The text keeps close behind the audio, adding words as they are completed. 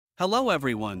Hello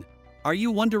everyone. Are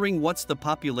you wondering what's the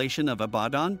population of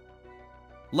Ibadan?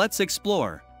 Let's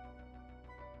explore.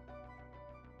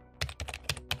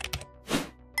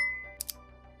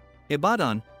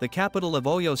 Ibadan, the capital of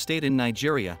Oyo State in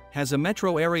Nigeria, has a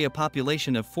metro area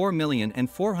population of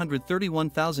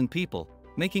 4,431,000 people,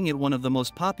 making it one of the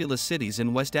most populous cities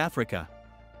in West Africa.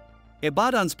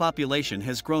 Ibadan's population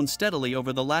has grown steadily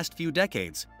over the last few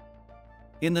decades.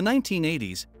 In the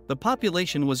 1980s, the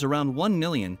population was around 1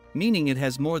 million, meaning it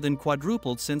has more than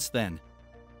quadrupled since then.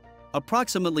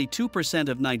 Approximately 2%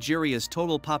 of Nigeria's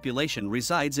total population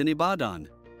resides in Ibadan.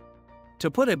 To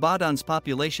put Ibadan's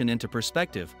population into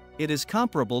perspective, it is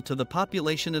comparable to the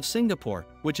population of Singapore,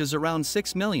 which is around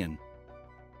 6 million.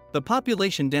 The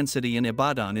population density in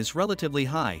Ibadan is relatively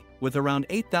high, with around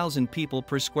 8,000 people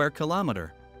per square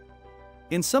kilometer.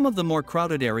 In some of the more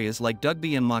crowded areas like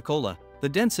Dugbe and Makola, the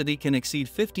density can exceed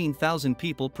 15,000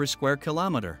 people per square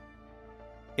kilometer.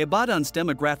 Ibadan's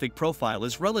demographic profile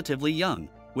is relatively young,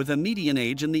 with a median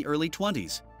age in the early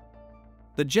 20s.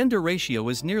 The gender ratio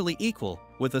is nearly equal,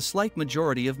 with a slight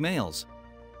majority of males.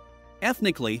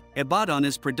 Ethnically, Ibadan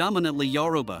is predominantly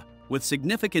Yoruba, with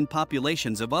significant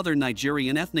populations of other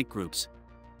Nigerian ethnic groups.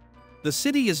 The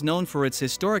city is known for its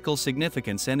historical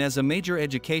significance and as a major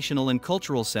educational and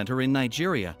cultural center in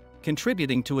Nigeria,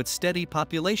 contributing to its steady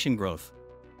population growth.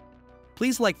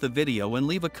 Please like the video and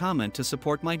leave a comment to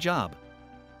support my job.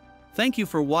 Thank you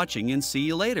for watching and see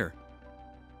you later.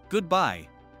 Goodbye.